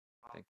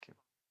Thank you.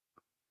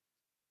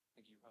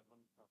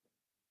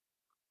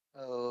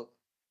 Uh,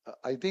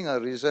 I think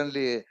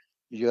recently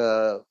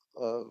your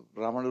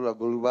Ramanullah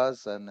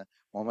Gulbas and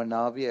Mohammad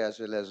Nabi as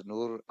well as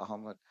Noor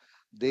Ahmed,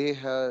 they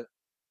had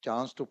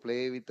chance to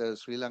play with the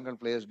Sri Lankan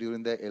players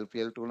during the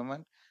LPL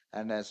tournament,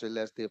 and as well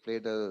as they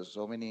played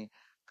so many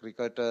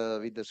cricket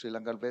with the Sri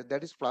Lankan players.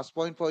 That is plus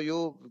point for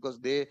you because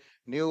they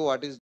knew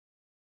what is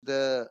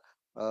the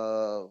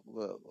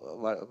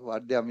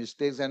what their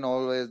mistakes and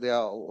always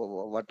their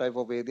what type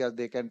of areas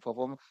they can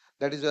perform.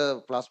 That is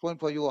a plus point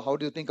for you. How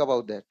do you think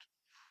about that?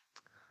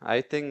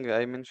 I think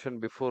I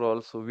mentioned before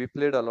also, we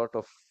played a lot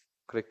of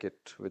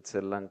cricket with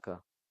Sri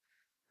Lanka.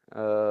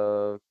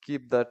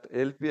 Keep that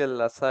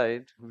LPL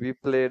aside, we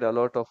played a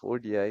lot of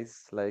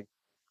ODIs, like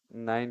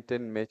 9,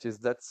 10 matches.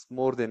 That's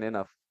more than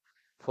enough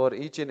for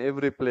each and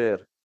every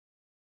player.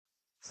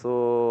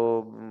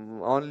 So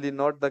only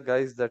not the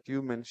guys that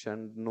you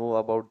mentioned know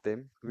about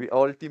them. We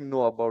all team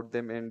know about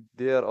them, and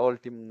their all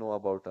team know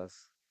about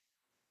us.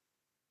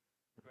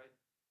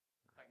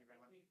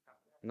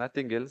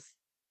 Nothing else.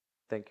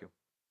 Thank you.